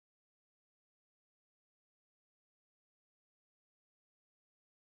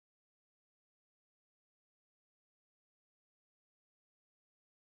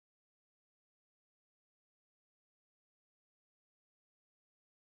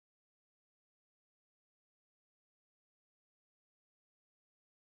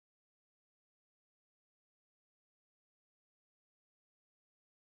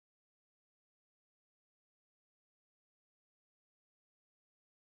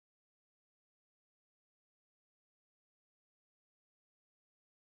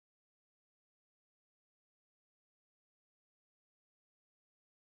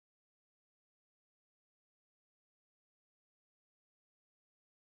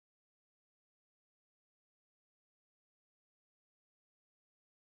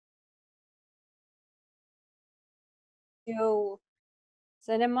to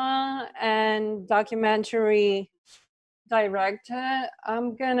cinema and documentary director.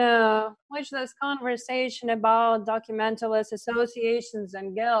 I'm gonna switch this conversation about documentalist associations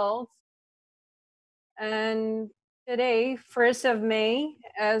and guilds. And today, 1st of May,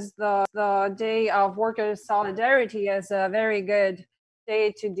 as the day of workers' solidarity, is a very good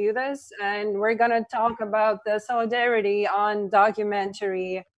day to do this. And we're gonna talk about the solidarity on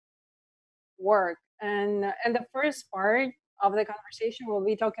documentary work. And in the first part of the conversation, we'll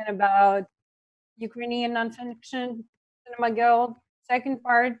be talking about Ukrainian Nonfiction Cinema Guild. Second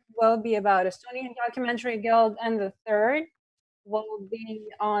part will be about Estonian Documentary Guild, and the third will be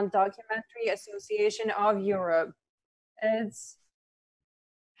on Documentary Association of Europe. It's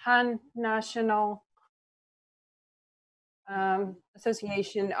Han National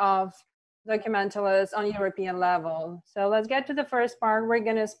Association of Documentalists on European level. So let's get to the first part. We're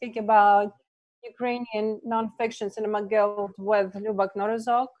going to speak about Ukrainian Nonfiction Cinema Guild with Lubak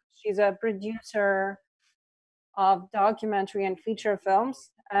Norozok. She's a producer of documentary and feature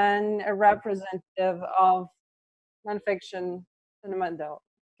films and a representative of nonfiction cinema guild.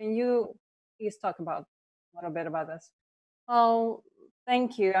 Can you please talk about a little bit about this? Oh,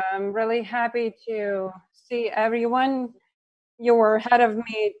 thank you. I'm really happy to see everyone. You were ahead of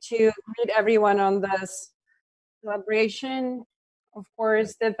me to greet everyone on this celebration. Of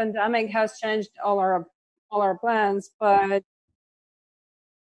course, the pandemic has changed all our plans, but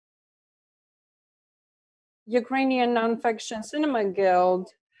Ukrainian Nonfiction Cinema Guild,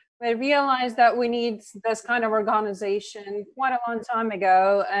 we realized that we need this kind of organization quite a long time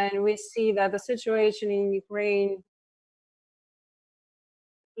ago, and we see that the situation in Ukraine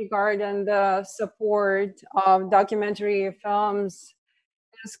regarding the support of documentary films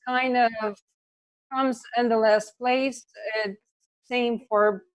is kind of comes in the last place. It's same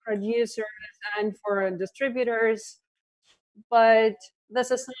for producers and for distributors, but the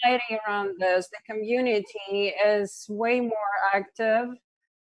society around this, the community is way more active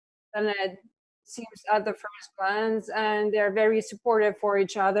than it seems at the first glance, and they're very supportive for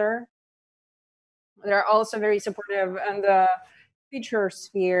each other. They're also very supportive in the feature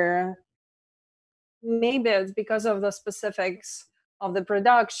sphere. Maybe it's because of the specifics of the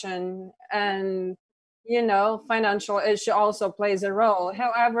production, and financial issue also plays a role.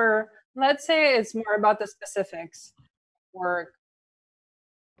 However, let's say it's more about the specifics work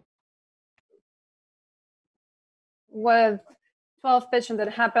with 12 pitching that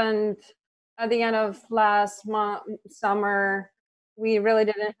happened at the end of last summer. We really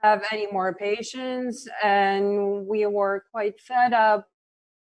didn't have any more patients, and we were quite fed up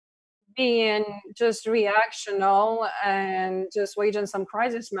being just reactional and just waging some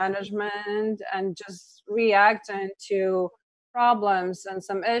crisis management and just reacting to problems and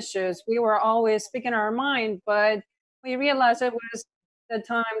some issues. We were always speaking our mind, but we realized it was the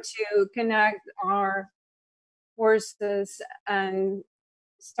time to connect our forces and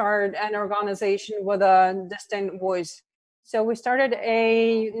start an organization with a distinct voice. So we started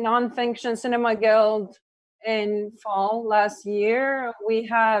a non-fiction cinema guild in fall last year. We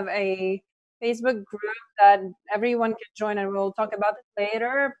have a Facebook group that everyone can join, and we'll talk about it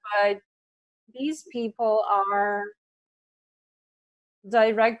later. But these people are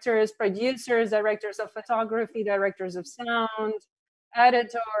directors, producers, directors of photography, directors of sound,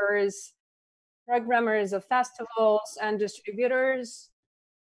 editors, programmers of festivals, and distributors.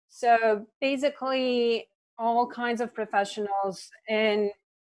 So basically, all kinds of professionals in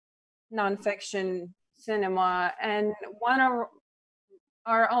nonfiction cinema. And one of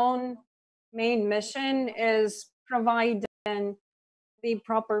our own main mission is providing the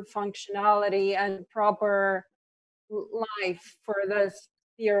proper functionality and proper life for this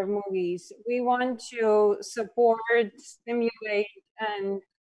sphere of movies. We want to support, stimulate, and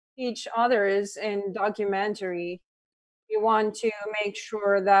teach others in documentary. We want to make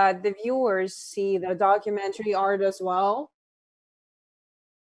sure that the viewers see the documentary art as well.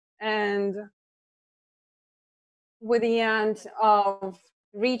 And with the end of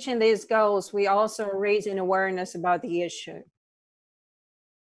reaching these goals, we also raise an awareness about the issue.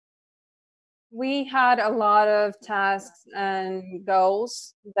 We had a lot of tasks and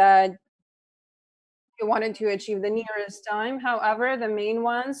goals that we wanted to achieve the nearest time. However, the main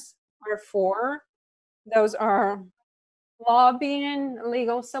ones are four. Those are lobbying,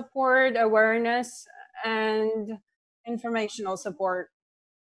 legal support, awareness, and informational support.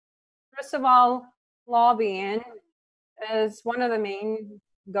 First of all, lobbying is one of the main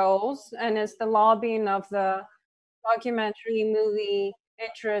goals, and it's the lobbying of the documentary movie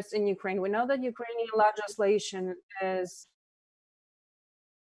interest in Ukraine. We know that Ukrainian legislation is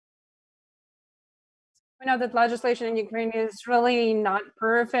We know that legislation in Ukraine is really not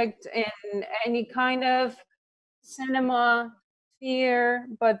perfect in any kind of cinema sphere,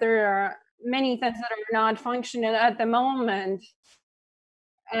 but there are many things that are not functioning at the moment.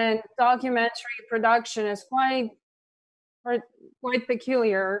 And documentary production is quite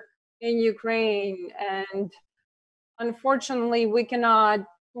peculiar in Ukraine. And unfortunately, we cannot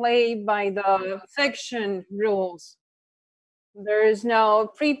play by the fiction rules. There is no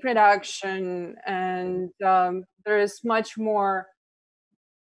pre-production, and there is much more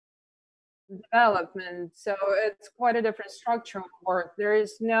development. So it's quite a different structure of work. There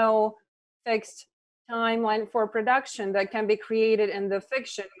is no fixed timeline for production that can be created in the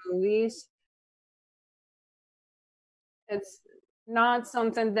fiction movies. It's not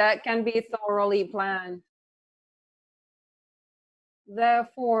something that can be thoroughly planned.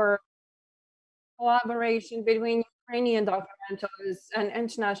 Therefore, collaboration between Ukrainian documentalists and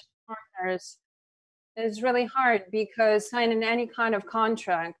international partners is really hard because signing any kind of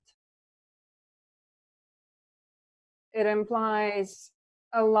contract, it implies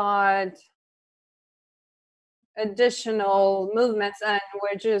a lot additional movements, and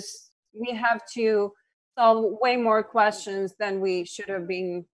we have to solve way more questions than we should have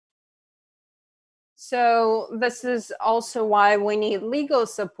been. So this is also why we need legal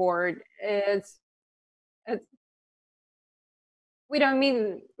support. It's we don't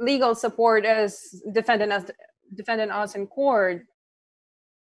mean legal support as defending us in court.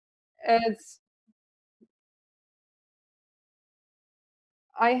 It's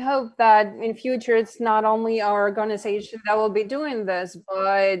I hope that in future it's not only our organization that will be doing this,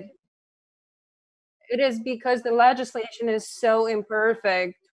 but it is because the legislation is so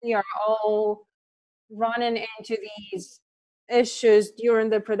imperfect. We are all running into these issues during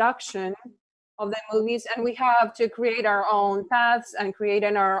the production of the movies, and we have to create our own paths and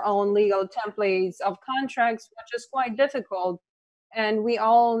creating our own legal templates of contracts, which is quite difficult. And we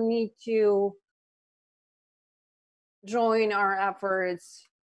all need to join our efforts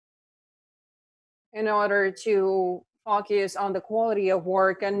in order to focus on the quality of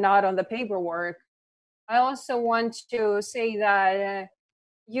work and not on the paperwork. I also want to say that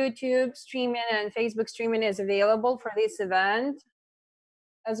YouTube streaming and Facebook streaming is available for this event,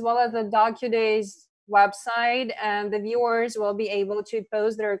 as well as the DocuDays website, and the viewers will be able to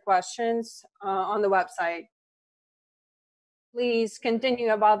pose their questions on the website. Please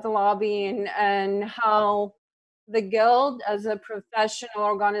continue about the lobbying and how the Guild as a professional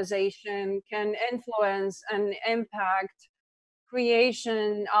organization can influence and impact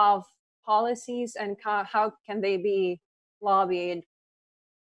creation of policies and how can they be lobbied.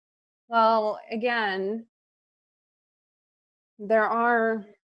 Well, again, there are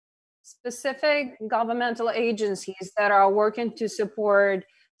specific governmental agencies that are working to support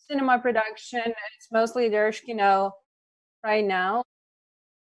cinema production. It's mostly Dershkino right now.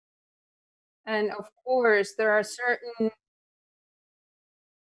 And of course, there are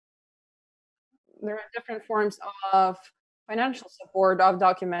different forms of financial support of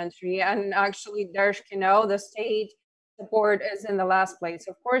documentary, and actually Dershkino, the state support, is in the last place.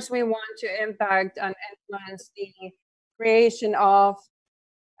 Of course, we want to impact and influence the creation of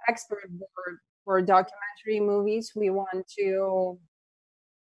expert board for documentary movies. We want to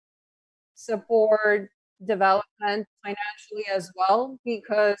support development financially as well,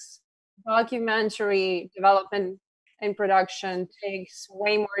 because documentary development and production takes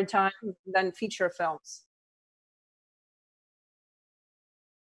way more time than feature films.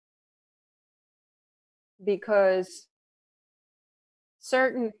 Because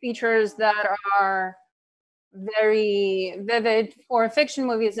certain features that are very vivid for fiction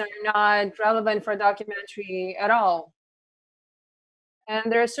movies are not relevant for documentary at all.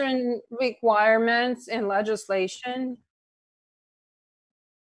 And there are certain requirements in legislation.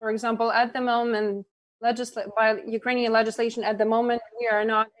 For example, at the moment, by Ukrainian legislation, at the moment, we are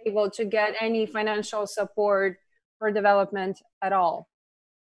not able to get any financial support for development at all.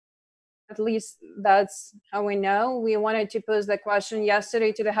 At least that's how we know. We wanted to pose the question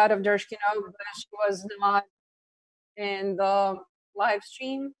yesterday to the head of Dershkino, but she was not in the live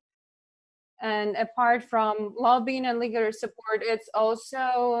stream. And apart from lobbying and legal support, it's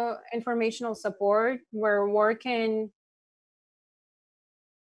also informational support. We're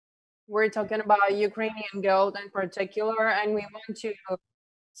talking about Ukrainian Guild in particular, and we want to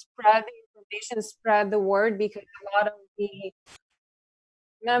spread the information, spread the word, because a lot of the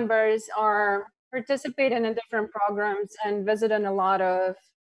members are participating in different programs and visiting a lot of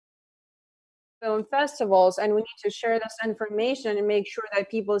film festivals, and we need to share this information and make sure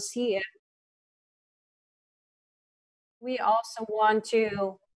that people see it. We also want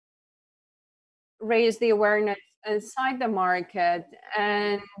to raise the awareness inside the market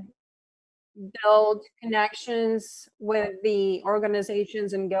and build connections with the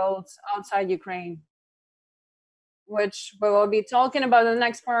organizations and guilds outside Ukraine, which we will be talking about in the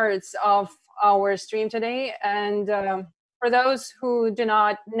next parts of our stream today. And for those who do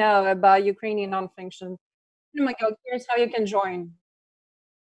not know about Ukrainian nonfiction, here's how you can join.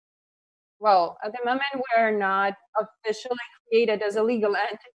 Well, at the moment, we're not officially created as a legal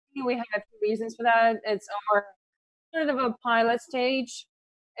entity. We have a few reasons for that. It's our sort of a pilot stage.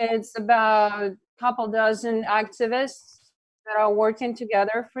 It's about a couple dozen activists that are working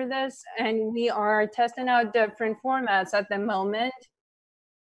together for this, and we are testing out different formats at the moment.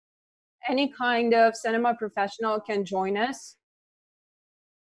 Any kind of cinema professional can join us.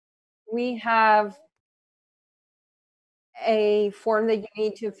 We have a form that you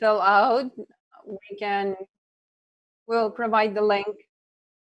need to fill out. We'll provide the link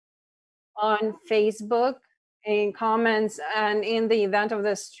on Facebook in comments and in the event of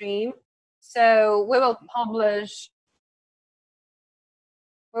the stream. So we will publish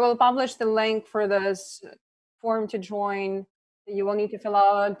the link for this form to join that you will need to fill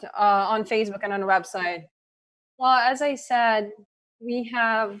out on Facebook and on the website. Well, as I said, we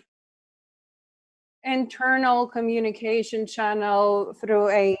have internal communication channel through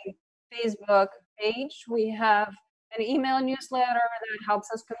a Facebook page. We have an email newsletter that helps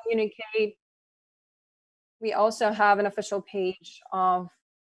us communicate. We also have an official page of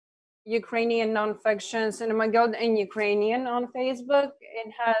Ukrainian Nonfiction Cinema Guild in Ukrainian on Facebook.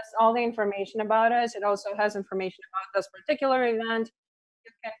 It has all the information about us. It also has information about this particular event.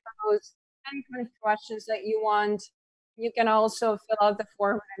 You can pose any kind of questions that you want. You can also fill out the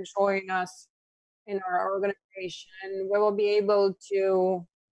form and join us in our organization. We will be able to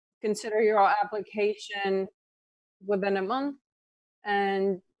consider your application within a month.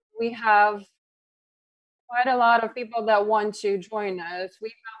 And we have quite a lot of people that want to join us.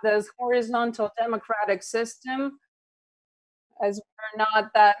 We have this horizontal democratic system. As we're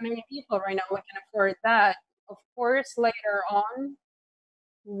not that many people right now, we can afford that. Of course, later on,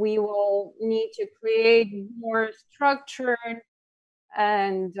 we will need to create more structured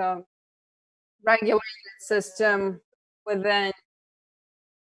and regulated system within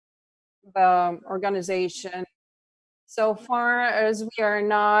the organization. So far as we are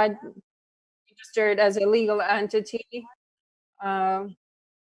not registered as a legal entity, and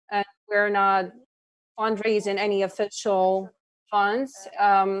we're not fundraising any official funds.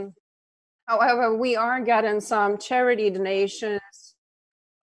 However, we are getting some charity donations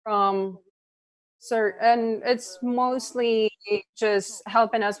from and it's mostly just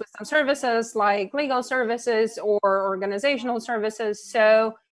helping us with some services like legal services or organizational services.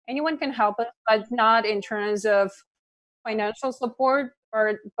 So anyone can help us, but not in terms of financial support,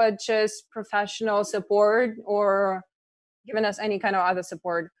 but just professional support or giving us any kind of other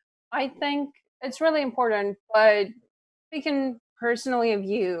support. I think it's really important, but speaking personally of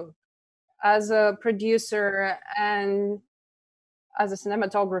you as a producer and as a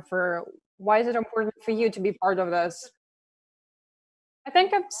cinematographer, why is it important for you to be part of this? I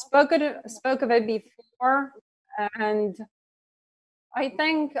think I've spoke of it before, and I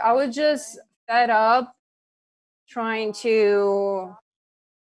think I was just fed up trying to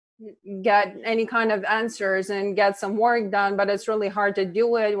get any kind of answers and get some work done, but it's really hard to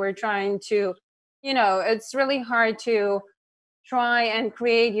do it. We're trying to, it's really hard to try and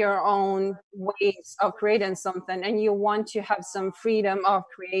create your own ways of creating something, and you want to have some freedom of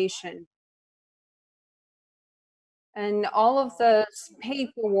creation. And all of the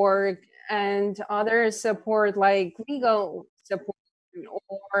paperwork and other support, like legal support,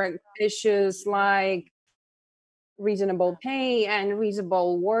 or issues like reasonable pay and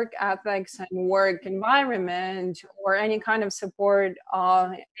reasonable work ethics and work environment, or any kind of support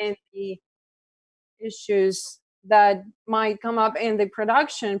in the issues that might come up in the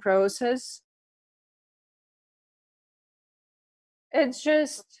production process. It's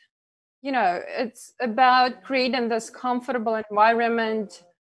just, it's about creating this comfortable environment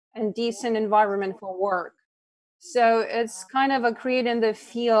and decent environment for work. So it's kind of creating the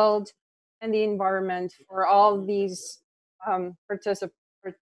field and the environment for all these participants.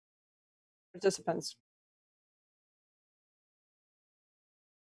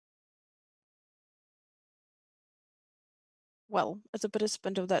 Well, as a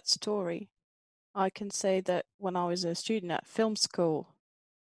participant of that story, I can say that when I was a student at film school,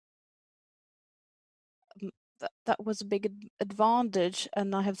 that was a big advantage,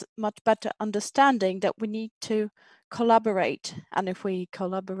 and I have much better understanding that we need to collaborate. And if we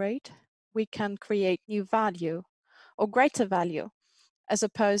collaborate, we can create new value or greater value. as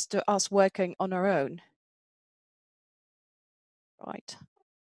opposed to us working on our own. Right.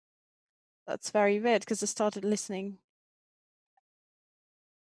 That's very weird because I started listening.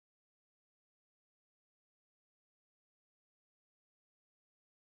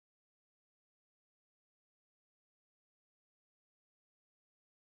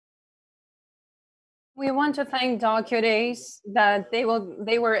 We want to thank DOCU Days that they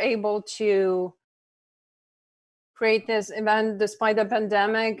were able to create this event despite the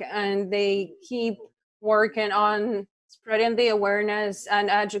pandemic, and they keep working on spreading the awareness and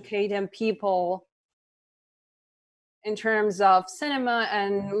educating people in terms of cinema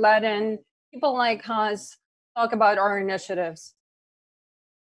and letting people like us talk about our initiatives.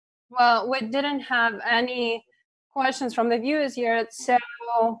 Well, we didn't have any questions from the viewers yet, so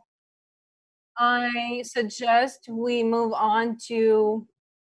I suggest we move on to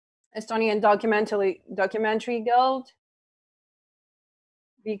Estonian Documentary Guild,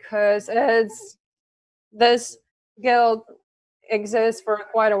 because this guild exists for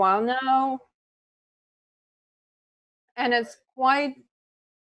quite a while now, and it's quite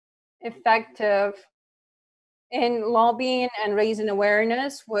effective in lobbying and raising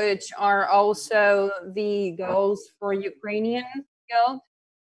awareness, which are also the goals for Ukrainian Guild.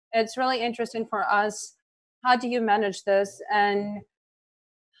 It's really interesting for us. How do you manage this, and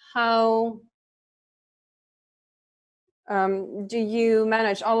how do you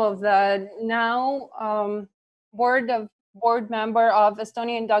manage all of that now? Board member of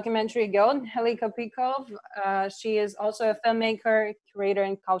Estonian Documentary Guild, Helika Pikov. She is also a filmmaker, curator,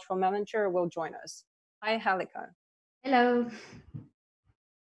 and cultural manager. Will join us. Hi, Helika. Hello.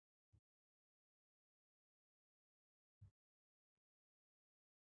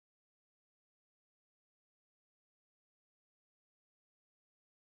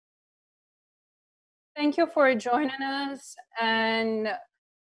 Thank you for joining us and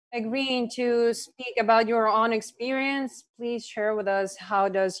agreeing to speak about your own experience. Please share with us, how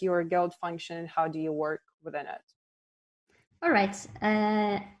does your guild function? How do you work within it? All right.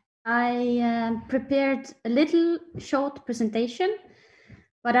 I prepared a little short presentation,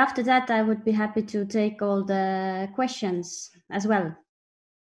 but after that, I would be happy to take all the questions as well.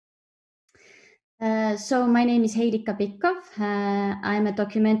 So my name is Helika Pikov. I'm a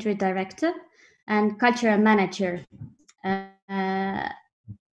documentary director and cultural manager, as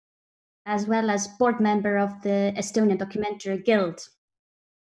well as board member of the Estonian Documentary Guild.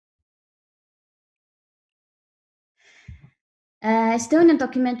 Estonian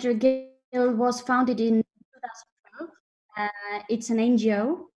Documentary Guild was founded in 2012. It's an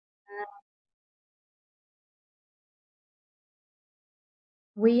NGO.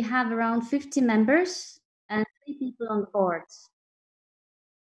 We have around 50 members and 3 people on the board.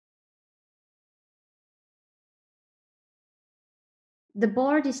 The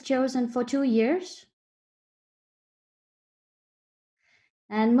board is chosen for 2 years.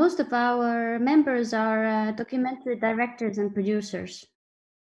 And most of our members are documentary directors and producers.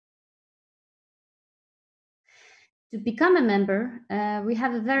 To become a member, we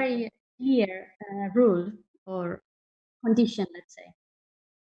have a very clear rule or condition, let's say.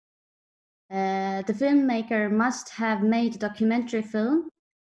 The filmmaker must have made a documentary film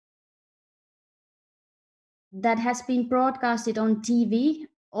that has been broadcasted on TV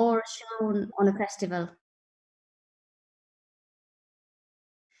or shown on a festival.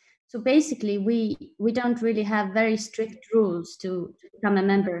 So basically, we don't really have very strict rules to become a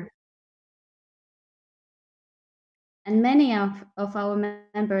member. And many of our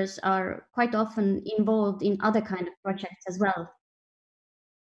members are quite often involved in other kind of projects as well.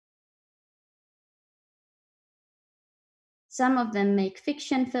 Some of them make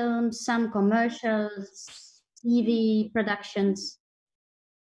fiction films, some commercials, TV productions.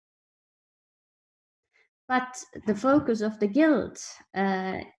 But the focus of the guild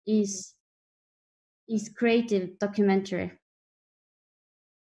is creative documentary.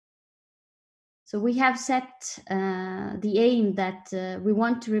 So we have set the aim that we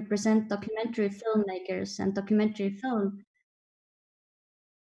want to represent documentary filmmakers and documentary film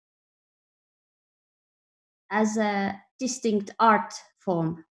as a distinct art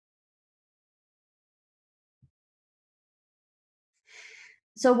form.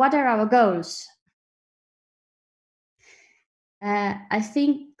 So what are our goals? I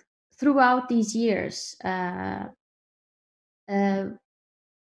think throughout these years, the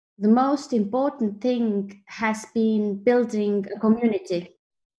most important thing has been building a community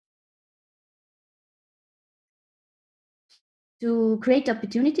to create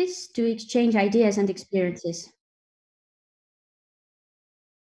opportunities to exchange ideas and experiences.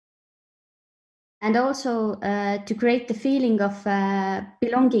 and also to create the feeling of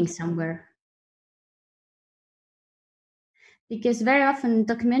belonging somewhere. Because very often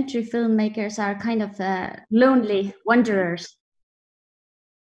documentary filmmakers are kind of lonely wanderers.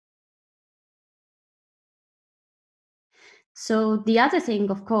 So the other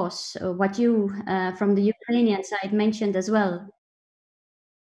thing, of course, what you from the Ukrainian side mentioned as well,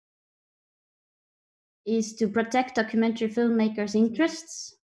 is to protect documentary filmmakers'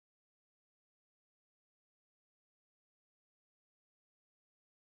 interests.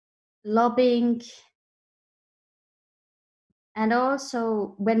 Lobbying, and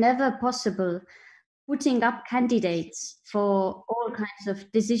also, whenever possible, putting up candidates for all kinds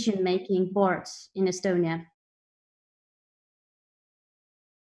of decision-making boards in Estonia.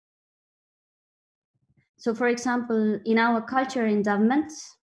 So, for example, in our culture endowment,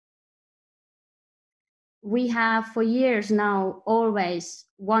 we have for years now always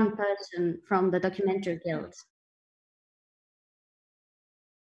one person from the Documentary Guild.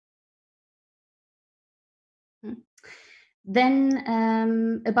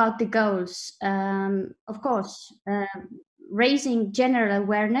 Then about the goals, of course, raising general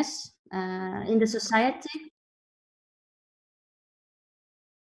awareness in the society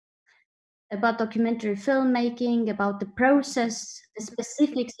about documentary filmmaking, about the process, the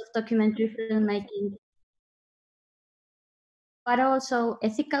specifics of documentary filmmaking, but also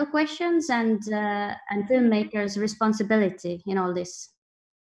ethical questions and filmmakers' responsibility in all this.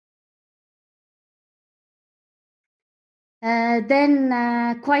 Then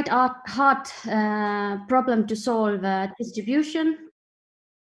quite hard problem to solve, distribution.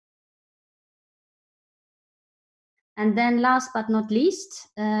 And then last but not least,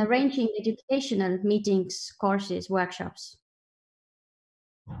 arranging educational meetings, courses, workshops.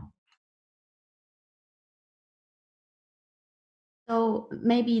 So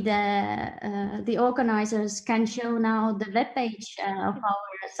maybe the organizers can show now the webpage of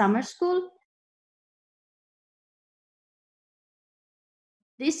our summer school.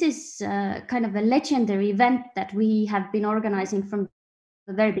 This is kind of a legendary event that we have been organizing from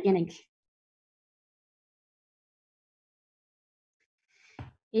the very beginning.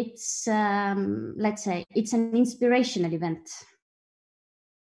 It's, let's say, it's an inspirational event.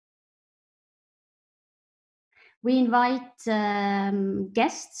 We invite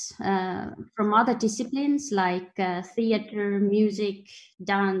guests from other disciplines like theater, music,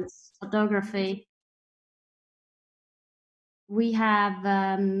 dance, photography. We have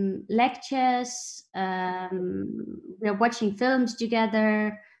lectures, we are watching films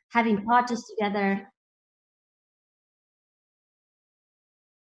together, having parties together.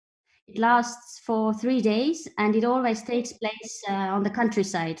 It lasts for 3 days, and it always takes place on the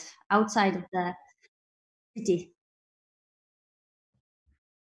countryside, outside of the city.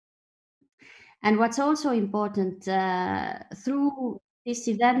 And what's also important, through this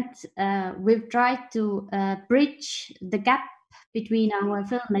event, we've tried to bridge the gap between our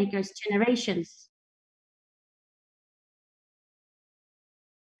filmmakers' generations.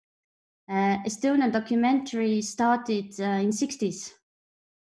 Estonian documentary started in 60s.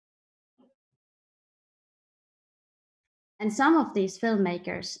 And some of these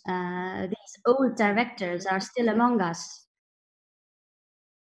filmmakers, these old directors, are still among us.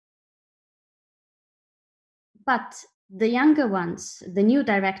 But the younger ones, the new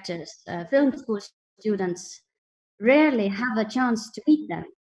directors, film school students, rarely have a chance to meet them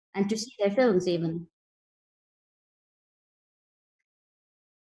and to see their films even.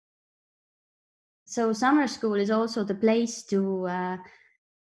 So summer school is also the place to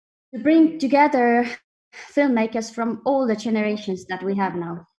bring together filmmakers from all the generations that we have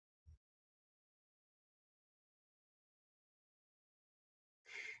now.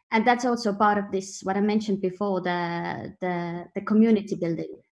 And that's also part of this, what I mentioned before, the community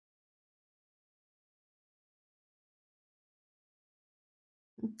building.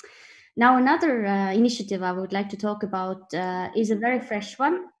 Now, another initiative I would like to talk about is a very fresh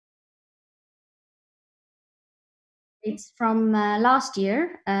one. It's from last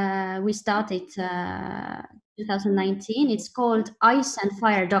year. We started 2019. It's called Ice and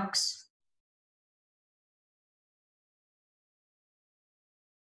Fire Docs.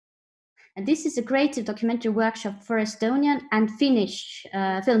 And this is a creative documentary workshop for Estonian and Finnish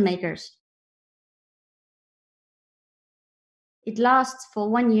filmmakers. It lasts for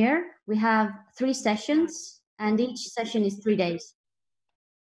 1 year. We have 3 sessions, and each session is 3 days.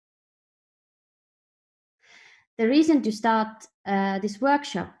 The reason to start this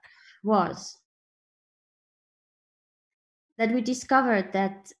workshop was that we discovered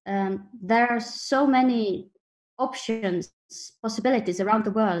that there are so many options possibilities around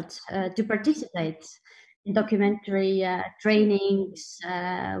the world to participate in documentary trainings,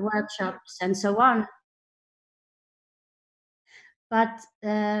 workshops, and so on. But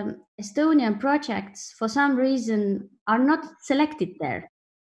Estonian projects, for some reason, are not selected there,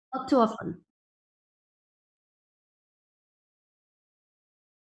 not too often.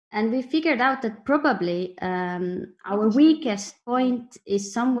 And we figured out that probably our weakest point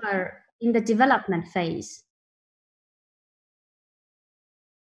is somewhere in the development phase.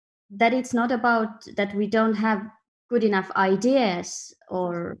 That it's not about that we don't have good enough ideas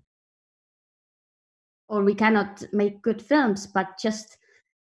or we cannot make good films, but just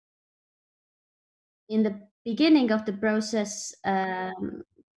in the beginning of the process,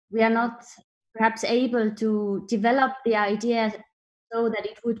 we are not perhaps able to develop the idea so that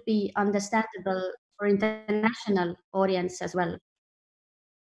it would be understandable for international audience as well.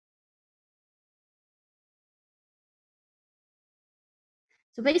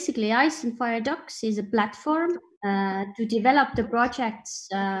 So basically, Ice and Fire Docs is a platform to develop the projects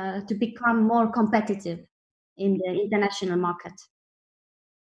to become more competitive in the international market.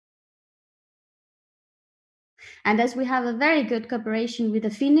 And as we have a very good cooperation with the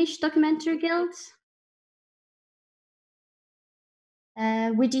Finnish Documentary Guild,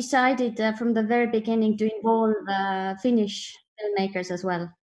 we decided from the very beginning to involve Finnish filmmakers as well.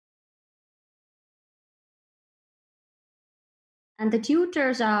 And the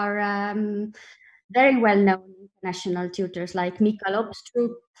tutors are very well-known international tutors like Mikael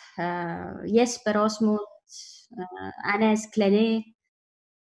Obstrup, Jesper Osmund, Anes Klené.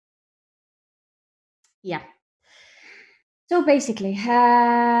 Yeah. So basically,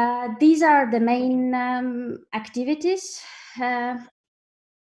 these are the main activities.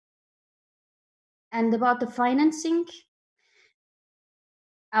 And about the financing,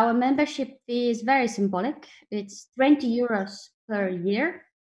 our membership fee is very symbolic. It's 20 euros per year.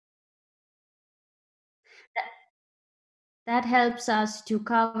 That helps us to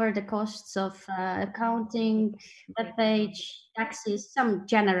cover the costs of accounting, webpage, taxes, some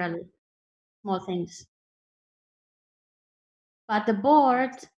general small things. But the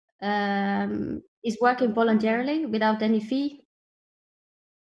board is working voluntarily without any fee.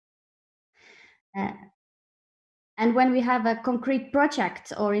 And when we have a concrete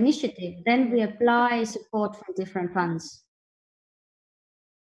project or initiative, then we apply support from different funds.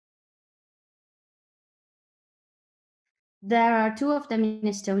 There are two of them in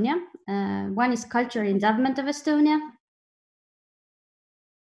Estonia. One is Culture Endowment of Estonia,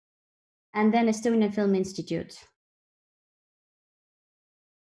 and then Estonian Film Institute.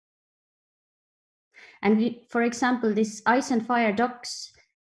 And for example, this Ice and Fire Docs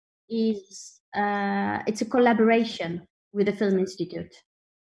is it's a collaboration with the Film Institute.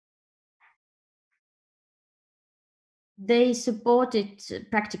 They support it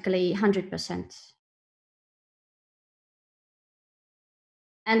practically 100%.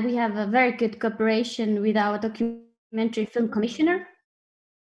 And we have a very good cooperation with our documentary film commissioner,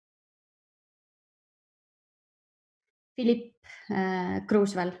 Philip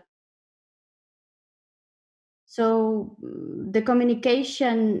Kruuswell. So the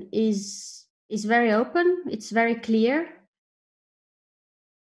communication is very open, it's very clear.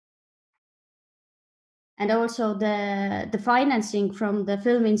 And also the financing from the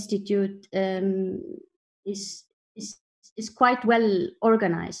Film Institute is quite well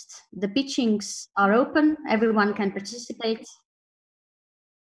organized. The pitchings are open, everyone can participate.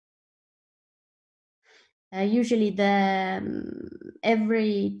 Usually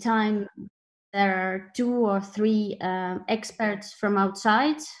every time there are 2 or 3 experts from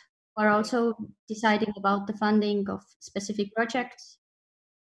outside who are also deciding about the funding of specific projects.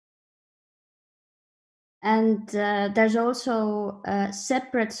 And there's also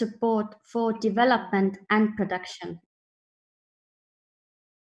separate support for development and production.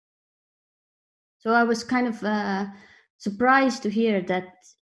 So I was kind of surprised to hear that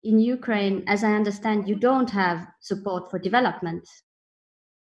in Ukraine, as I understand, you don't have support for development.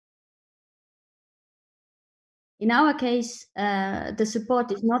 In our case, the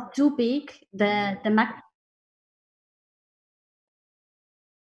support is not too big. I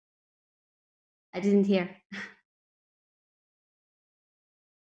didn't hear.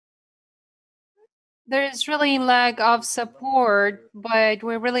 There is really lack of support, but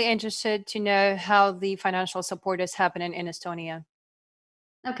we're really interested to know how the financial support is happening in Estonia.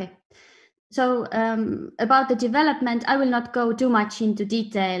 Okay. So about the development, I will not go too much into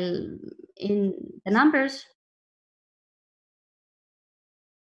detail in the numbers.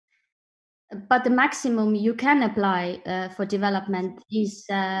 But the maximum you can apply for development is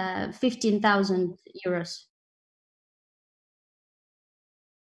 15,000 euros.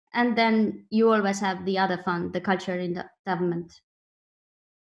 And then you always have the other fund, the culture endowment.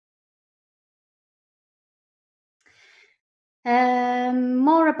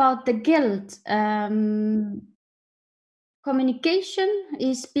 More about the guild. Communication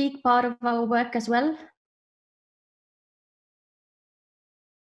is a big part of our work as well.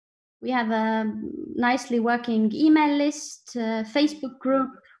 We have a nicely working email list, Facebook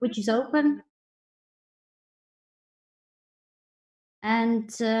group, which is open.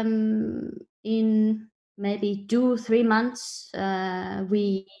 And in maybe 2-3 months,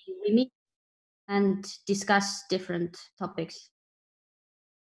 we meet and discuss different topics.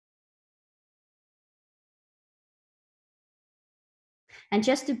 And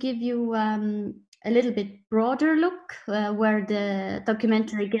just to give you a little bit broader look where the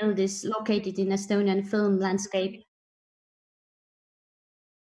Documentary Guild is located in Estonian film landscape.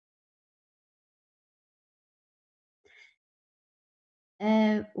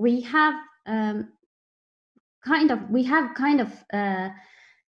 We have kind of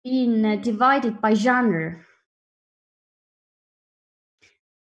been divided by genre.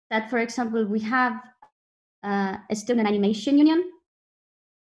 That, for example, we have Estonian Animation Union,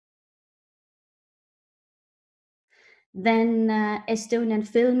 then Estonian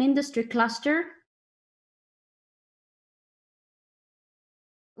Film Industry Cluster,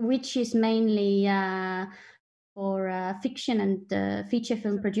 which is mainly for fiction and feature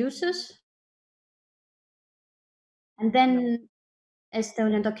film producers. And then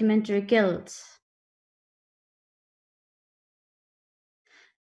Estonian Documentary Guild.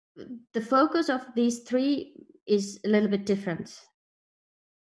 The focus of these three is a little bit different.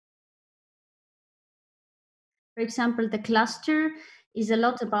 For example, the cluster is a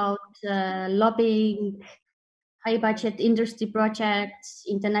lot about lobbying, high budget industry projects,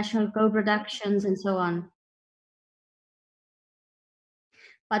 international co-productions, and so on.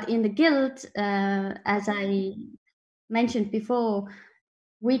 But in the guild, as I mentioned before,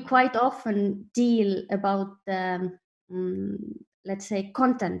 we quite often deal about the, let's say,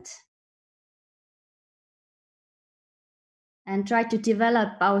 content, and try to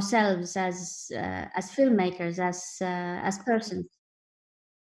develop ourselves as filmmakers, as persons.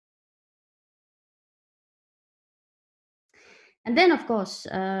 And then, of course,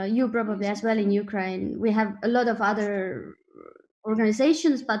 you probably as well in Ukraine, we have a lot of other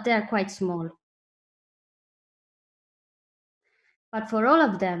organizations, but they are quite small. But for all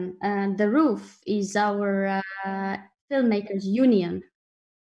of them, the roof is our filmmakers union.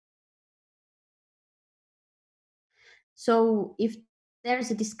 So if there's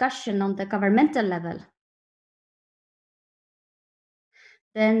a discussion on the governmental level,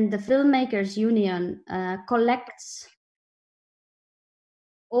 then the filmmakers union collects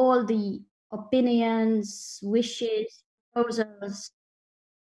all the opinions, wishes, proposals,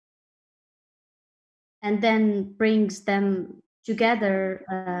 and then brings them together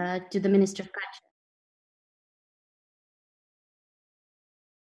to the Ministry of Culture.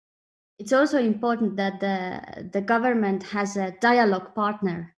 It's also important that the government has a dialogue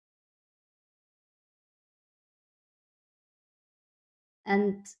partner.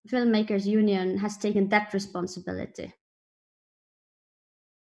 And Filmmakers Union has taken that responsibility.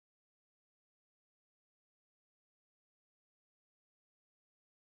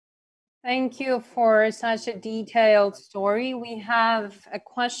 Thank you for such a detailed story. We have a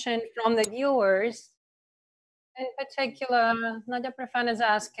question from the viewers. In particular, Nadia Profan is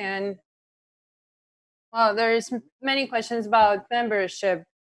asking, well, there's many questions about membership.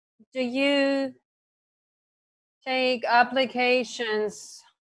 Do you take applications?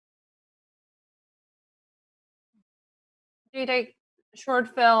 Do you take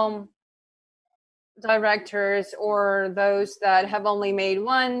short film directors or those that have only made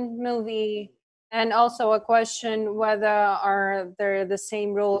one movie? And also a question whether are there the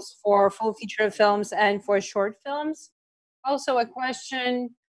same rules for full feature films and for short films? Also a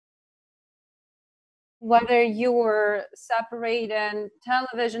question whether you were separating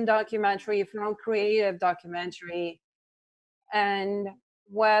television documentary from creative documentary, and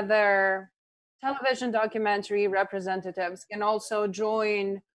whether television documentary representatives can also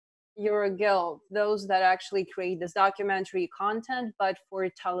join your guild, those that actually create this documentary content, but for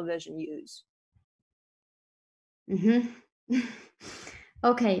television use.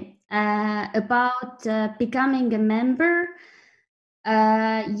 Okay, about becoming a member,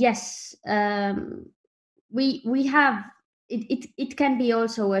 yes, we have it can be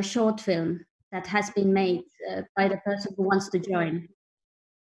also a short film that has been made by the person who wants to join.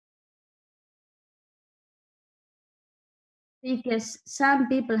 Because some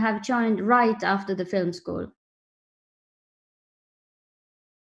people have joined right after the film school.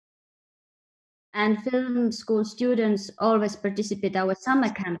 and film school students always participate our summer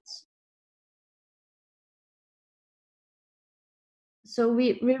camps. So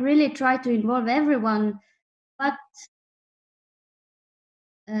we really try to involve everyone, but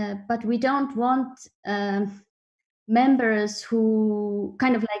we don't want members who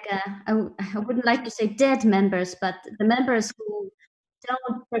kind of like I wouldn't like to say dead members, but the members who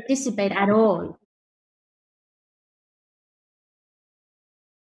don't participate at all.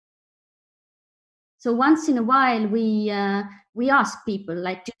 So once in a while we ask people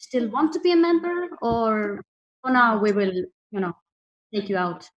like, do you still want to be a member, or for now we will, take you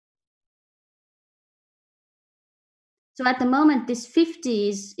out. So at the moment, this 50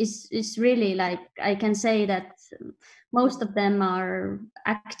 is really like, I can say that most of them are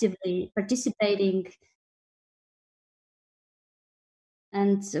actively participating,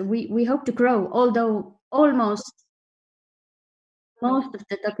 and we hope to grow, although almost most of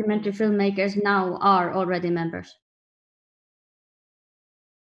the documentary filmmakers now are already members.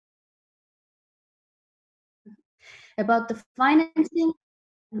 About the financing,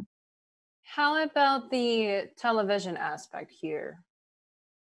 How about the television aspect here?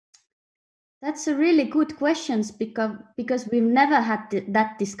 that's a really good question, because we've never had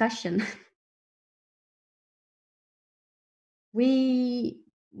that discussion. we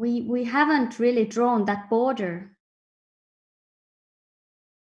haven't really drawn that border,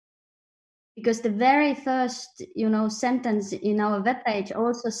 because the very first sentence in our webpage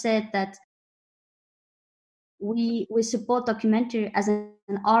also said that we support documentary as an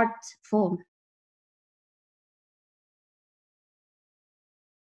art form.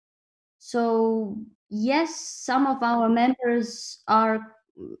 So yes, some of our members are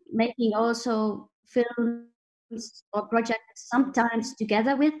making also films or projects sometimes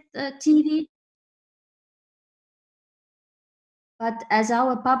together with TV. But as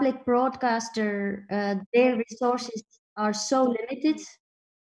our public broadcaster, their resources are so limited,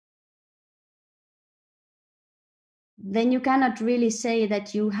 then you cannot really say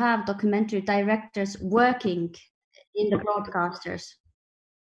that you have documentary directors working in the broadcasters.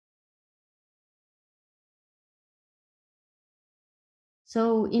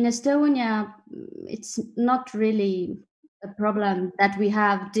 So in Estonia, it's not really a problem that we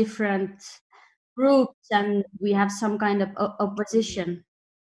have different groups and we have some kind of opposition.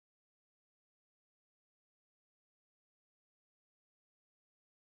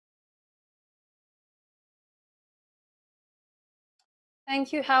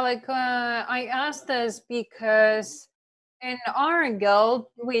 Thank you, Halleck. I asked this because in our guild,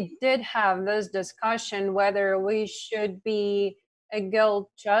 we did have this discussion whether we should be a guild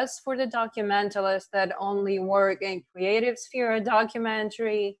just for the documentalists that only work in creative sphere of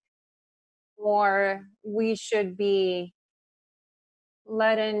documentary, or we should be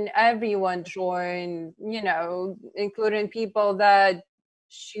letting everyone join, including people that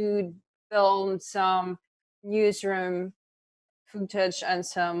shoot film, some newsroom footage and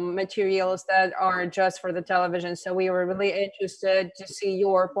some materials that are just for the television. So we were really interested to see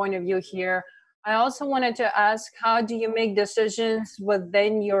your point of view here. I also wanted to ask, how do you make decisions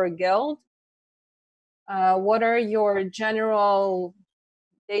within your guild? What are your general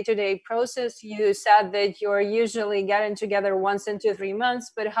day-to-day process? You said that you're usually getting together once in 2-3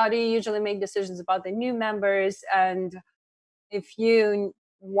 months, but how do you usually make decisions about the new members? And if you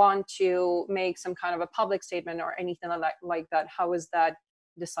want to make some kind of a public statement or anything like that, how is that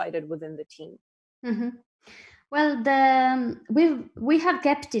decided within the team? Mm-hmm. Well, we have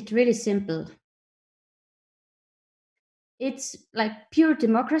kept it really simple. It's like pure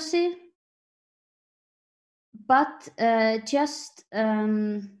democracy, but just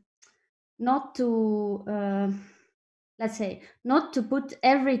not to let's say, not to put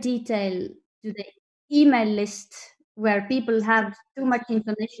every detail to the email list where people have too much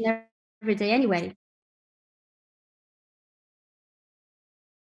information every day anyway.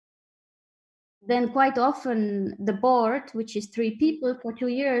 Then quite often the board, which is 3 people for 2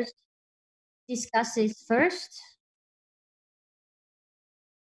 years, discusses first,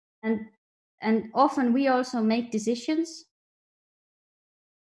 and often we also make decisions.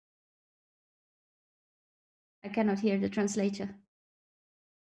 I cannot hear the translator.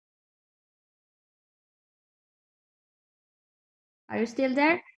 Are you still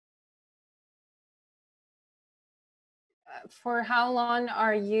there? For how long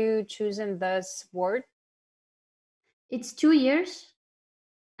are you choosing this word? It's 2 years,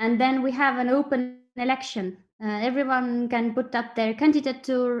 and then we have an open election. Everyone can put up their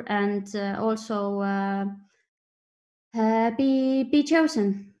candidature and also be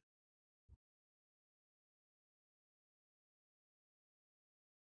chosen.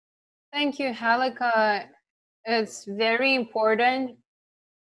 Thank you, Halika. It's very important.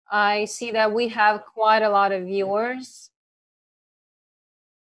 I see that we have quite a lot of viewers.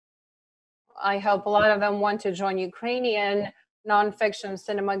 I hope a lot of them want to join Ukrainian Nonfiction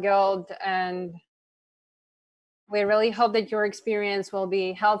Cinema Guild, and we really hope that your experience will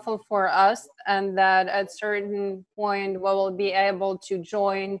be helpful for us, and that at a certain point we will be able to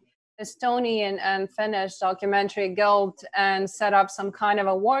join Estonian and Finnish documentary guild and set up some kind of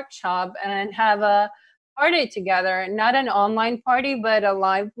a workshop and have a party together, not an online party, but a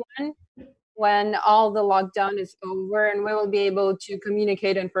live one when all the lockdown is over, and we will be able to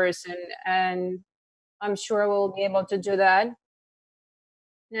communicate in person. And I'm sure we'll be able to do that.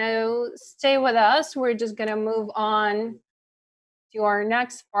 Now, stay with us. We're just going to move on to our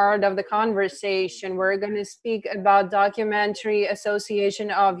next part of the conversation. We're going to speak about Documentary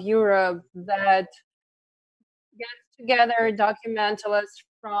Association of Europe that gets together documentalists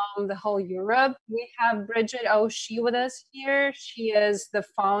from the whole Europe. We have Bridget O'Shea with us here. She is the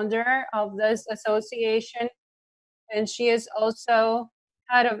founder of this association, and she is also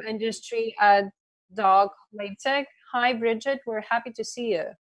head of industry at Doc Leipzig. Hi, Bridget. We're happy to see you.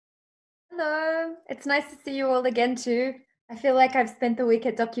 Hello. It's nice to see you all again too. I feel like I've spent the week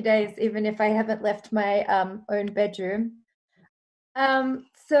at DocuDays, even if I haven't left my own bedroom.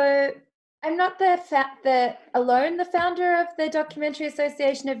 So I'm not the founder of the Documentary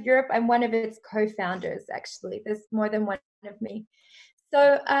Association of Europe. I'm one of its co-founders, actually. There's more than one of me.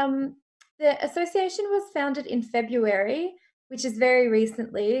 So the association was founded in February, which is very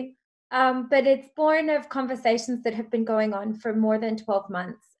recently, but it's born of conversations that have been going on for more than 12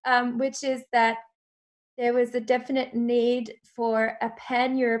 months, which is that there was a definite need for a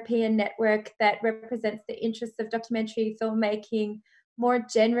pan-European network that represents the interests of documentary filmmaking more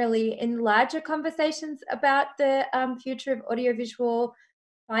generally in larger conversations about the future of audiovisual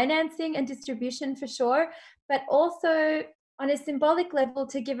financing and distribution for sure, but also on a symbolic level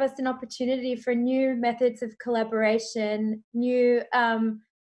to give us an opportunity for new methods of collaboration, new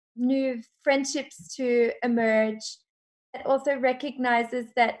friendships to emerge. It also recognizes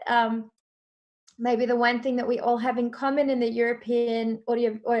that maybe the one thing that we all have in common in the European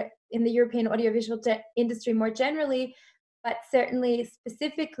audiovisual industry more generally, but certainly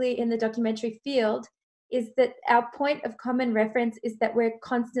specifically in the documentary field, is that our point of common reference is that we're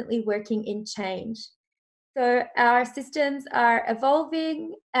constantly working in change. So our systems are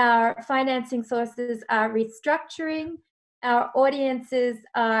evolving, our financing sources are restructuring, our audiences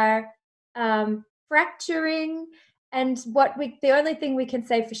are fracturing, and the only thing we can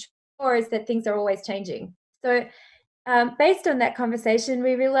say for sure is that things are always changing. So based on that conversation,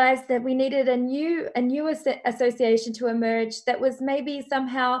 we realized that we needed a new association to emerge that was maybe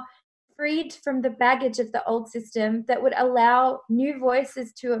somehow freed from the baggage of the old system, that would allow new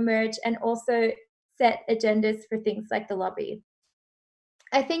voices to emerge and also set agendas for things like the lobby.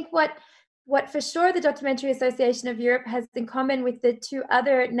 I think what for sure the Documentary Association of Europe has in common with the two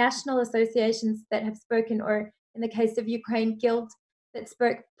other national associations that have spoken, or in the case of Ukrainian Guild that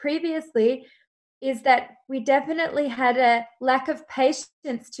spoke previously, is that we definitely had a lack of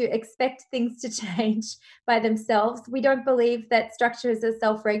patience to expect things to change by themselves. We don't believe that structures are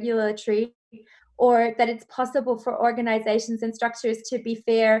self-regulatory, or that it's possible for organizations and structures to be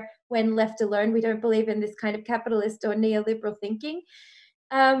fair when left alone. We don't believe in this kind of capitalist or neoliberal thinking.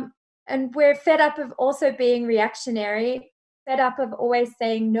 And we're fed up of also being reactionary, fed up of always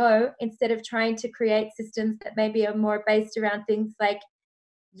saying no, instead of trying to create systems that maybe are more based around things like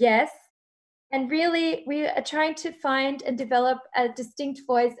yes. And really, we are trying to find and develop a distinct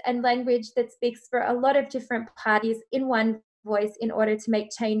voice and language that speaks for a lot of different parties in one voice in order to make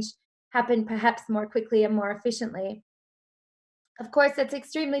change happen perhaps more quickly and more efficiently. Of course, that's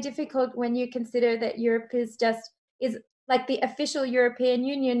extremely difficult when you consider that Europe is like the official European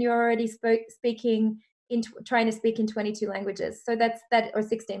Union. You're already trying to speak in 22 languages. So or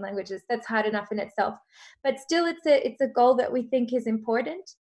 16 languages. That's hard enough in itself. But still, it's a goal that we think is important.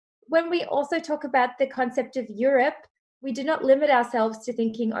 When we also talk about the concept of Europe, we do not limit ourselves to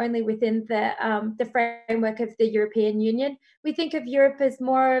thinking only within the framework of the European Union. We think of Europe as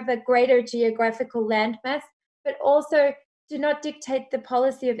more of a greater geographical landmass, but also do not dictate the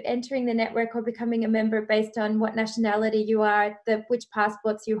policy of entering the network or becoming a member based on what nationality you are, which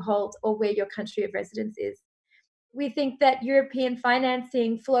passports you hold, or where your country of residence is. We think that European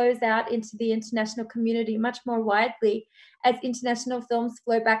financing flows out into the international community much more widely as international films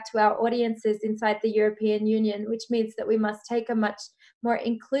flow back to our audiences inside the European Union, which means that we must take a much more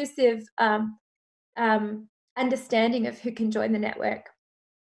inclusive understanding of who can join the network.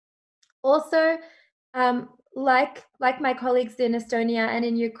 Also, like my colleagues in Estonia and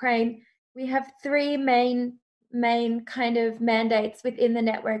in Ukraine, we have three main kind of mandates within the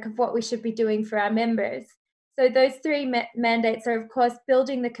network of what we should be doing for our members. So those three mandates are, of course,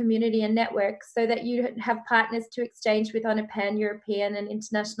 building the community and network so that you have partners to exchange with on a pan-European and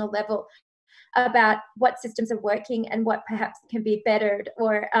international level about what systems are working and what perhaps can be bettered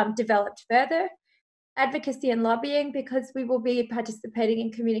or developed further. Advocacy and lobbying, because we will be participating in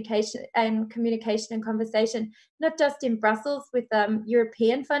communication and conversation, not just in Brussels with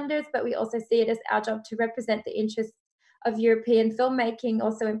European funders, but we also see it as our job to represent the interests of European filmmaking,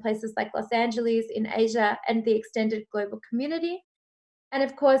 also in places like Los Angeles, in Asia, and the extended global community. And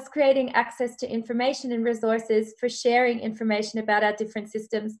of course, creating access to information and resources for sharing information about our different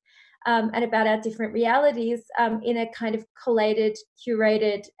systems and about our different realities in a kind of collated,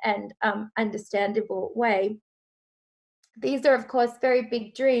 curated, and understandable way. These are, of course, very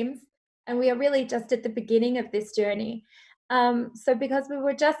big dreams, and we are really just at the beginning of this journey. So because we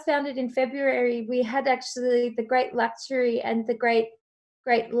were just founded in February, we had actually the great luxury and the great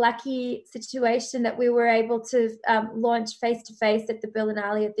lucky situation that we were able to launch face-to-face at the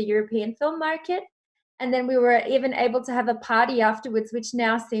Berlinale at the European film market. And then we were even able to have a party afterwards, which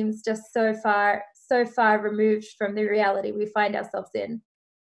now seems just so far removed from the reality we find ourselves in.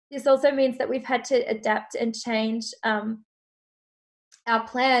 This also means that we've had to adapt and change our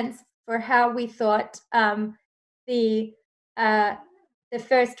plans for how we thought the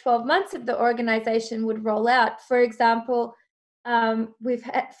first 12 months of the organization would roll out. For example, we've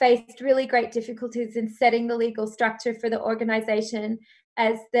faced really great difficulties in setting the legal structure for the organization,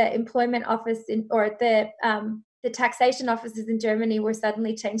 as the employment office or the taxation offices in Germany were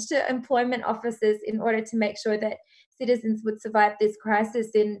suddenly changed to employment offices in order to make sure that citizens would survive this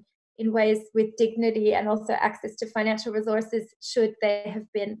crisis in ways with dignity and also access to financial resources should they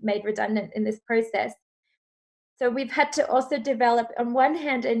have been made redundant in this process. So we've had to also develop, on one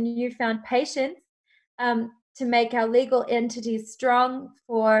hand, a newfound patience to make our legal entities strong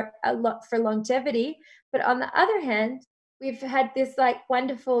for longevity, but on the other hand, we've had this like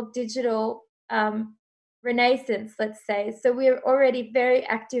wonderful digital renaissance, let's say. So we're already very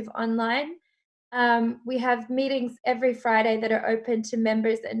active online. We have meetings every Friday that are open to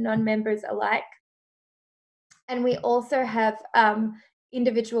members and non-members alike. And we also have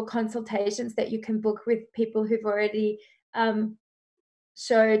individual consultations that you can book with people who've already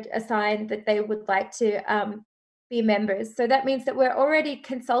showed a sign that they would like to be members. So that means that we're already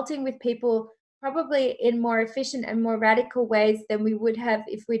consulting with people probably in more efficient and more radical ways than we would have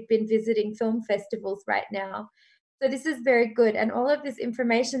if we'd been visiting film festivals right now. So this is very good. And all of this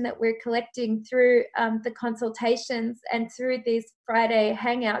information that we're collecting through the consultations and through these Friday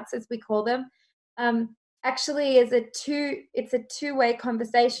hangouts, as we call them, actually is it's a two-way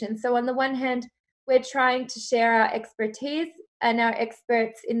conversation. So on the one hand, we're trying to share our expertise and our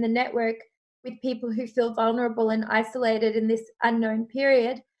experts in the network with people who feel vulnerable and isolated in this unknown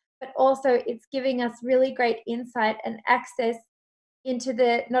period, but also it's giving us really great insight and access into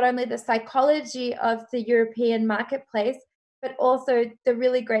not only the psychology of the European marketplace, but also the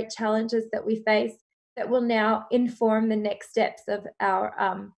really great challenges that we face that will now inform the next steps of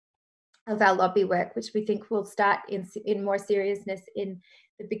our lobby work, which we think will start in more seriousness in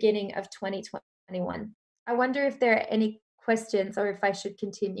the beginning of 2021. I wonder if there are any questions or if I should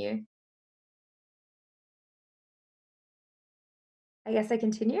continue. I guess I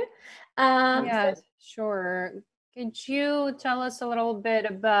continue. Yes, sure. Could you tell us a little bit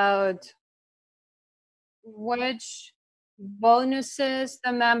about which bonuses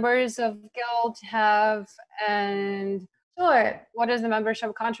the members of Guild have, and Sure. what is the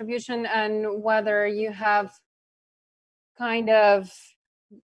membership contribution, and whether you have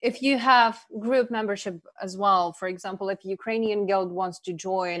if you have group membership as well? For example, if Ukrainian Guild wants to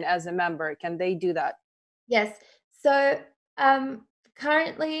join as a member, can they do that? Yes. So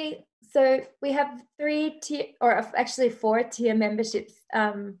currently, so we have 3 tier, or actually 4 tier memberships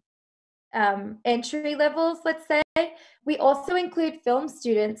entry levels, let's say. We also include film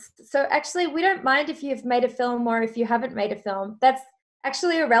students. So actually, we don't mind if you've made a film or if you haven't made a film. That's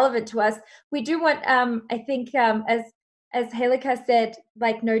actually irrelevant to us. We do want, I think, as Helika said,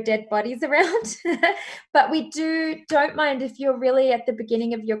 like no dead bodies around. But we don't mind if you're really at the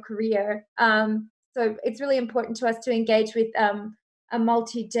beginning of your career. So it's really important to us to engage with a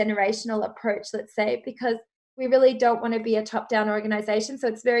multi-generational approach, let's say, because we really don't want to be a top-down organization. So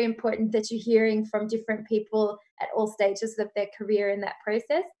it's very important that you're hearing from different people at all stages of their career in that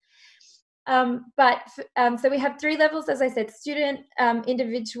process. So we have 3 levels, as I said: student,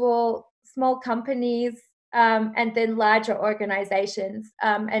 individual, small companies, and then larger organizations.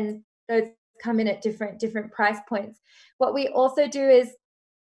 And those come in at different price points. What we also do is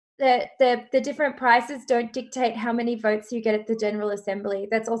the different prices don't dictate how many votes you get at the General Assembly.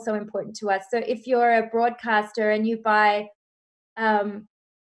 That's also important to us. So if you're a broadcaster and you buy a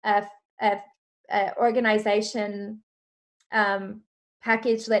organization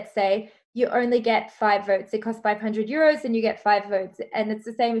package, let's say, you only get 5 votes. It costs 500 euros and you get 5 votes. And it's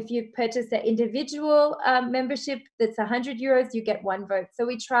the same if you purchase an individual membership that's 100 euros, you get 1 vote. So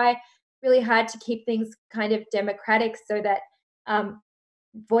we try really hard to keep things kind of democratic so that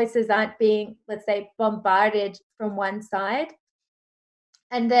voices aren't being, let's say, bombarded from one side.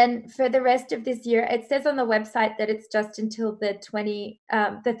 And then for the rest of this year, it says on the website that it's just until the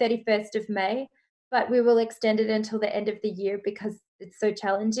 31st of May, but we will extend it until the end of the year because it's so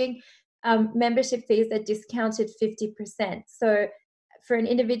challenging. Membership fees are discounted 50%. So for an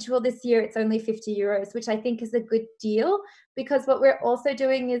individual this year, it's only 50 euros, which I think is a good deal, because what we're also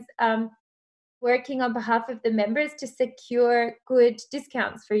doing is working on behalf of the members to secure good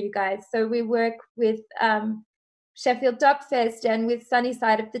discounts for you guys. So we work with Sheffield Doc Fest and with Sunny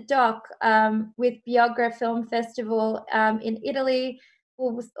Side of the Doc, with Biogra Film Festival in Italy.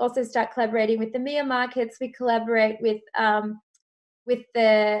 We'll also start collaborating with the Mia Markets. We collaborate with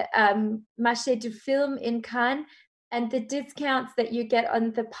the Marché du Film in Cannes. And the discounts that you get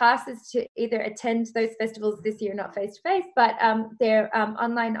on the passes to either attend those festivals this year, not face-to-face, but their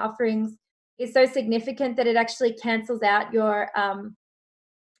online offerings is so significant that it actually cancels out your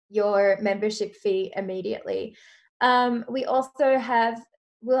membership fee immediately. We also have,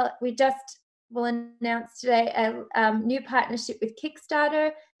 we will announce today a new partnership with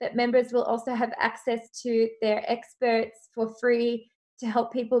Kickstarter that members will also have access to their experts for free to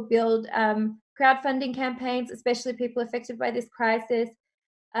help people build crowdfunding campaigns, especially people affected by this crisis.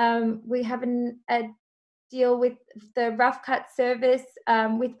 We have a deal with the Rough Cut Service.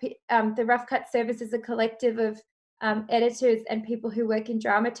 The Rough Cut Service is a collective of editors and people who work in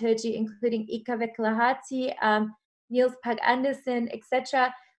dramaturgy, including Ika Veklahati, Niels Pag Andersen,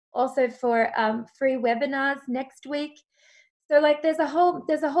 etc. Also for free webinars next week. So like there's a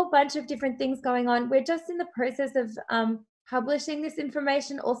whole bunch of different things going on. We're just in the process of publishing this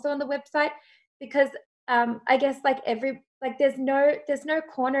information also on the website, because I guess there's no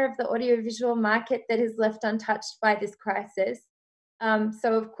corner of the audiovisual market that is left untouched by this crisis.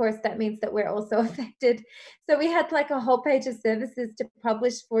 So of course that means that we're also affected. So we had like a whole page of services to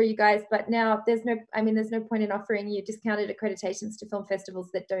publish for you guys, but now there's no point in offering you discounted accreditations to film festivals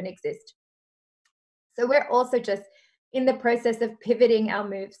that don't exist. So we're also just in the process of pivoting our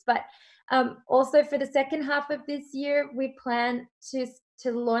moves. But also for the second half of this year, we plan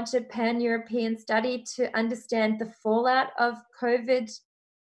to launch a pan-European study to understand the fallout of COVID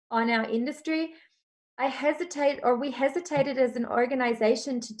on our industry. We hesitated as an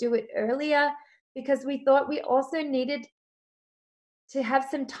organization to do it earlier because we thought we also needed to have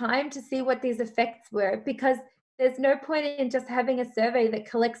some time to see what these effects were, because there's no point in just having a survey that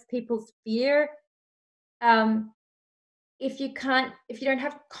collects people's fear if you don't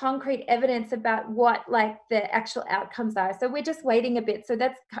have concrete evidence about what like the actual outcomes are. So we're just waiting a bit. So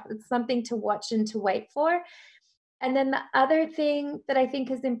that's something to watch and to wait for. And then the other thing that I think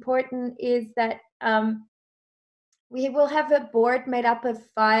is important is that we will have a board made up of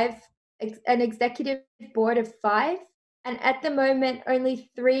 5, an executive board of 5. And at the moment, only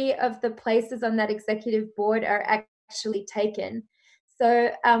 3 of the places on that executive board are actually taken.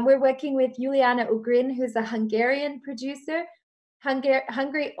 So we're working with Juliana Ugrin, who's a Hungarian producer.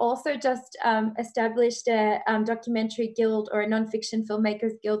 Hungary also just established a documentary guild or a nonfiction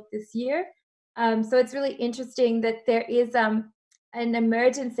filmmakers guild this year. So it's really interesting that there is an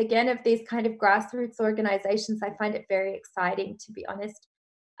emergence again of these kind of grassroots organizations. I find it very exciting, to be honest.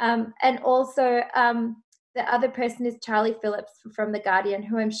 And also the other person is Charlie Phillips from The Guardian,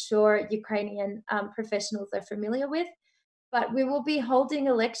 who I'm sure Ukrainian professionals are familiar with. But we will be holding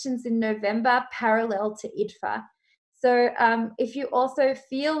elections in November parallel to IDFA. So if you also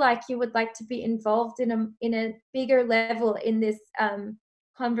feel like you would like to be involved in a bigger level in this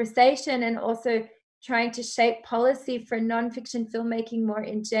conversation, and also trying to shape policy for nonfiction filmmaking more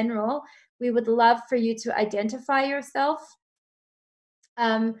in general, we would love for you to identify yourself.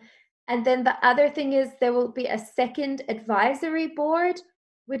 And then the other thing is there will be a second advisory board,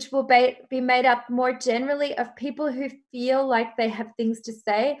 which will be made up more generally of people who feel like they have things to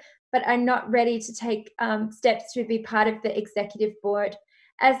say, but are not ready to take steps to be part of the executive board.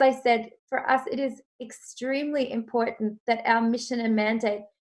 As I said, for us, it is extremely important that our mission and mandate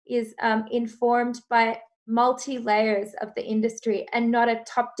is informed by multi-layers of the industry and not a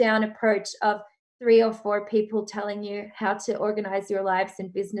top-down approach of 3 or 4 people telling you how to organize your lives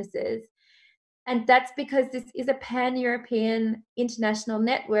and businesses. And that's because this is a pan-European international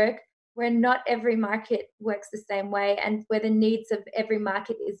network where not every market works the same way and where the needs of every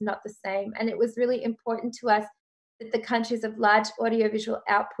market is not the same. And it was really important to us that the countries of large audiovisual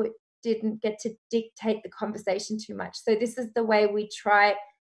output didn't get to dictate the conversation too much. So this is the way we try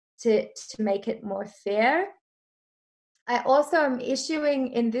to make it more fair. I also am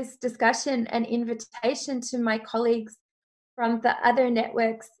issuing in this discussion an invitation to my colleagues from the other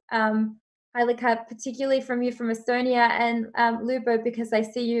networks, Heilika, particularly from you from Estonia, and Lubo, because I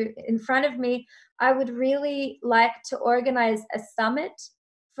see you in front of me. I would really like to organize a summit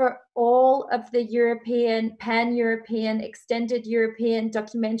for all of the European, pan-European, extended European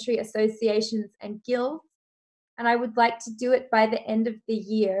documentary associations and guilds. And I would like to do it by the end of the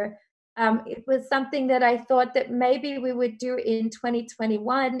year. It was something that I thought that maybe we would do in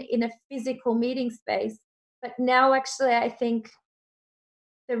 2021 in a physical meeting space. But now actually I think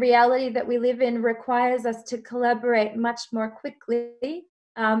the reality that we live in requires us to collaborate much more quickly.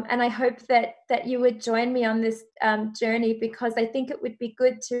 And I hope that you would join me on this journey, because I think it would be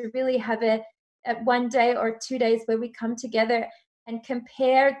good to really have a 1 day or 2 days where we come together and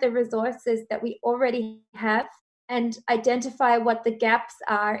compare the resources that we already have and identify what the gaps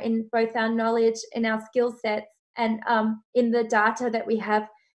are in both our knowledge, in our skill sets, and in the data that we have,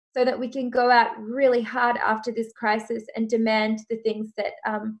 so that we can go out really hard after this crisis and demand the things that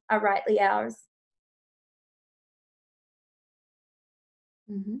are rightly ours.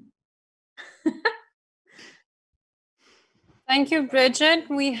 Mm-hmm. Thank you, Bridget.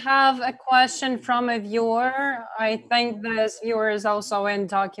 We have a question from a viewer. I think this viewer is also in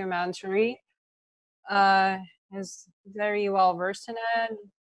documentary. Is very well versed in it.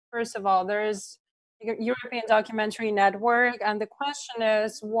 First of all, there is a European Documentary Network, and the question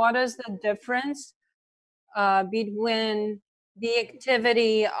is, what is the difference between the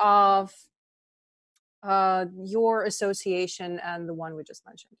activity of your association and the one we just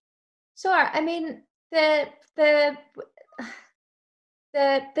mentioned? Sure. I mean, the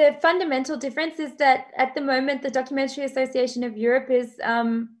fundamental difference is that at the moment, the Documentary Association of Europe is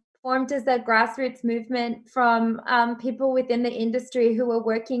formed as a grassroots movement from people within the industry who are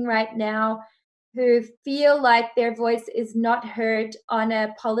working right now, who feel like their voice is not heard on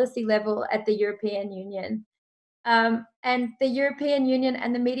a policy level at the European Union. And the European Union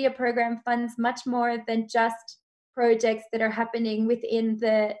and the media program funds much more than just projects that are happening within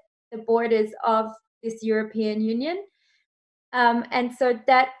the borders of this European Union. And so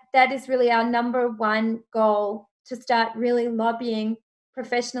that is really our number one goal, to start really lobbying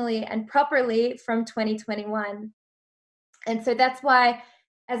professionally and properly from 2021. And so that's why,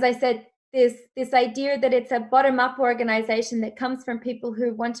 as I said, this idea that it's a bottom-up organization that comes from people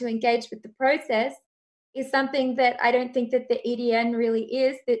who want to engage with the process is something that I don't think that the EDN really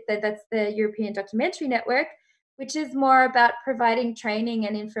is, that's the European Documentary Network, which is more about providing training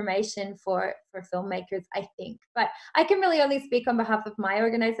and information for filmmakers, I think. But I can really only speak on behalf of my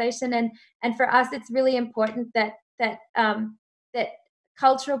organization, and for us, it's really important that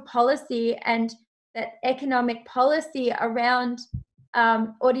cultural policy and that economic policy around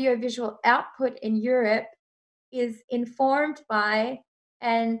audiovisual output in Europe is informed by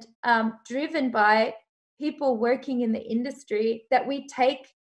and driven by people working in the industry, that we take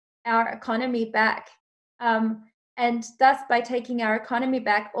our economy back. And thus, by taking our economy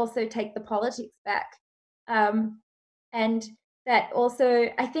back, also take the politics back. And that also,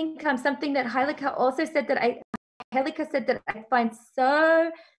 I think something that Heilika also said that I find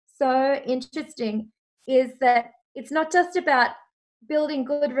so interesting is that it's not just about building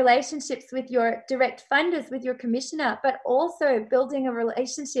good relationships with your direct funders, with your commissioner, but also building a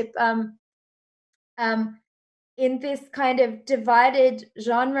relationship in this kind of divided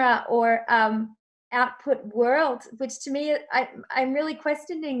genre or output world, which to me, I'm really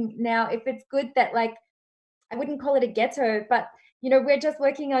questioning now if it's good that, like, I wouldn't call it a ghetto, but we're just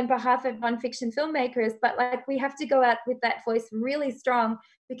working on behalf of nonfiction filmmakers, but like we have to go out with that voice really strong,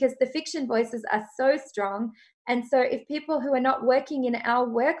 because the fiction voices are so strong. And so if people who are not working in our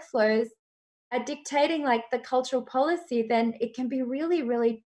workflows are dictating like the cultural policy, then it can be really,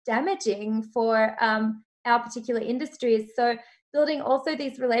 really damaging for our particular industries. So building also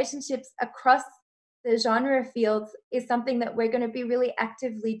these relationships across the genre fields is something that we're going to be really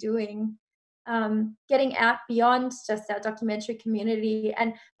actively doing. Getting out beyond just our documentary community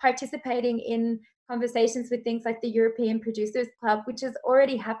and participating in conversations with things like the European Producers Club, which is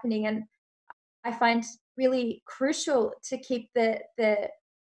already happening, and I find really crucial to keep to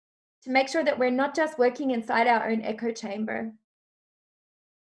make sure that we're not just working inside our own echo chamber.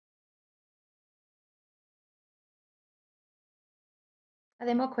 Are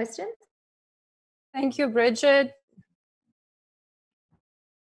there more questions? Thank you, Bridget,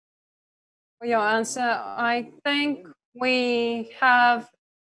 for your answer. I think we have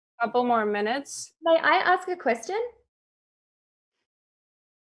a couple more minutes. May I ask a question?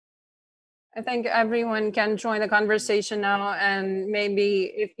 I think everyone can join the conversation now, and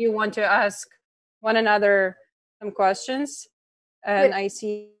maybe if you want to ask one another some questions, and Good. I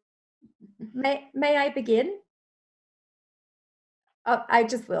see. May I begin? Oh, I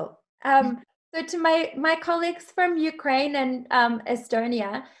just will. So to my colleagues from Ukraine and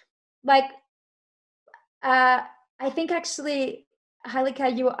Estonia, like I think actually,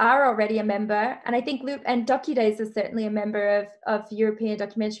 Halika, you are already a member, and I think Loop and DocuDays is certainly a member of European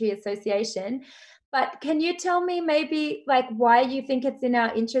Documentary Association. But can you tell me maybe like why you think it's in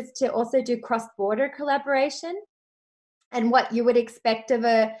our interest to also do cross-border collaboration, and what you would expect of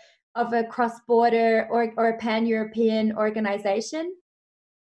a cross-border or a pan-European organization,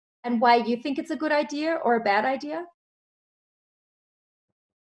 and why you think it's a good idea or a bad idea?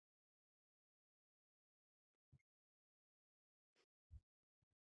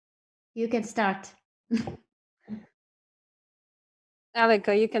 You can start.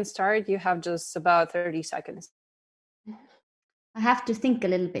 Alika, you can start. You have just about 30 seconds. I have to think a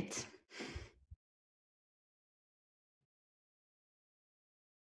little bit.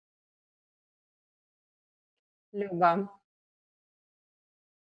 Luba.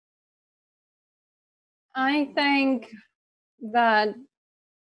 I think that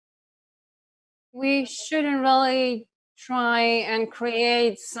we shouldn't really try and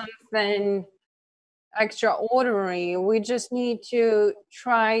create something extraordinary. We just need to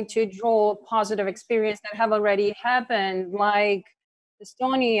try to draw positive experience that have already happened, like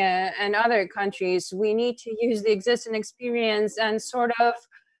Estonia and other countries. We need to use the existing experience and sort of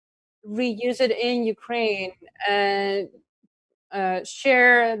reuse it in Ukraine and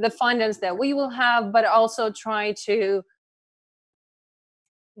share the findings that we will have, but also try to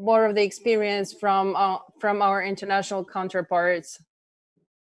borrow the experience from our international counterparts.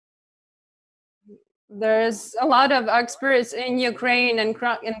 There's a lot of experts in Ukraine and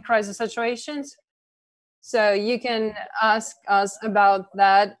in crisis situations, so you can ask us about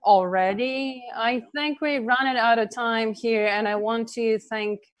that already. I think we're running out of time here, and I want to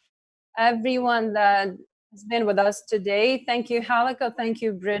thank everyone that has been with us today. Thank you, Halika. Thank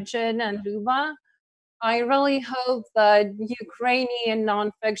you, Bridget and Luba. I really hope that Ukrainian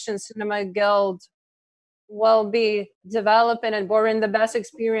Nonfiction Cinema Guild will be developing and borrowing the best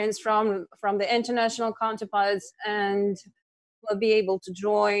experience from the international counterparts, and will be able to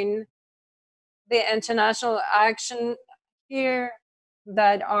join the international action here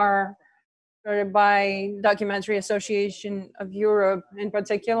that are started by Documentary Association of Europe in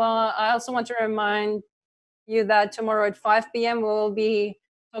particular. I also want to remind you that tomorrow at 5 p.m. we will be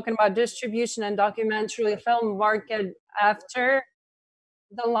talking about distribution and documentary film market after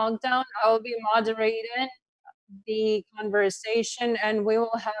the lockdown. I will be moderating the conversation, and we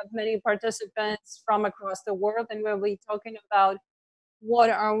will have many participants from across the world, and we'll be talking about what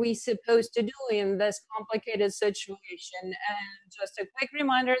are we supposed to do in this complicated situation. And just a quick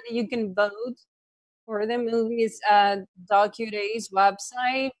reminder that you can vote for the movies at DocuDay's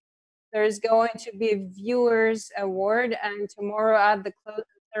website. There's going to be a viewers award, and tomorrow at the close of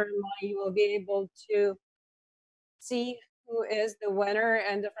the ceremony you will be able to see who is the winner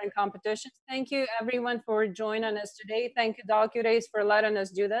in different competitions. Thank you everyone for joining us today. Thank you DocuDays for letting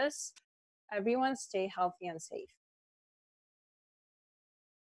us do this. Everyone stay healthy and safe.